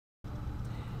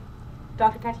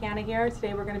Dr. Tatiana here.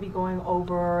 Today we're going to be going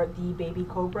over the baby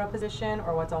cobra position,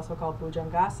 or what's also called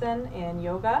bhujangasana in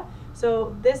yoga.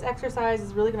 So this exercise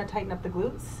is really going to tighten up the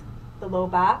glutes, the low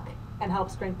back, and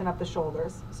help strengthen up the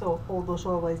shoulders. So hold those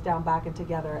shoulder blades down, back, and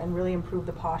together, and really improve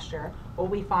the posture. What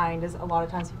we find is a lot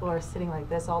of times people are sitting like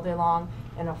this all day long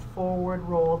in a forward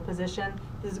rolled position.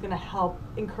 This is going to help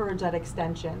encourage that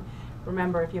extension.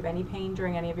 Remember, if you have any pain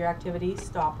during any of your activities,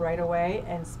 stop right away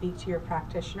and speak to your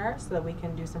practitioner so that we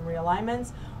can do some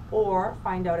realignments or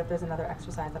find out if there's another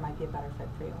exercise that might be a better fit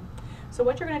for you. So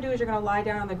what you're going to do is you're going to lie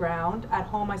down on the ground. At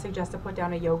home, I suggest to put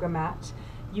down a yoga mat.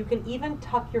 You can even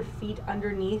tuck your feet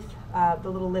underneath the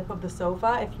little lip of the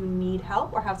sofa if you need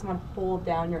help, or have someone hold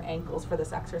down your ankles for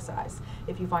this exercise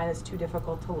if you find it's too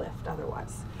difficult to lift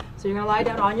otherwise. So you're going to lie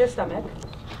down on your stomach.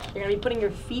 You're going to be putting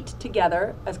your feet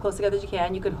together, as close together as you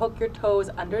can. You can hook your toes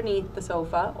underneath the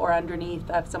sofa or underneath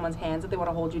someone's hands if they want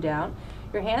to hold you down.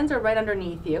 Your hands are right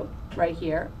underneath you, right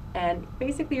here, and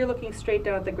basically you're looking straight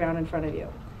down at the ground in front of you.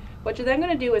 What you're then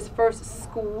going to do is first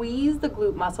squeeze the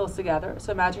glute muscles together.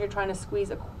 So imagine you're trying to squeeze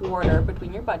a quarter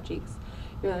between your butt cheeks.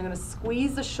 You're then going to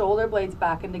squeeze the shoulder blades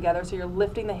back and together, so you're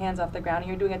lifting the hands off the ground, and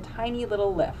you're doing a tiny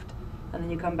little lift. And then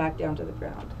you come back down to the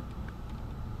ground.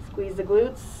 Squeeze the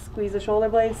glutes, squeeze the shoulder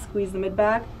blades, squeeze the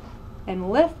mid-back, and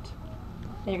lift,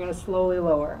 and you're going to slowly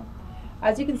lower.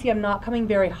 As you can see, I'm not coming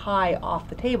very high off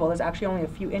the table. There's actually only a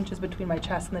few inches between my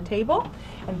chest and the table,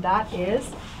 and that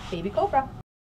is baby cobra.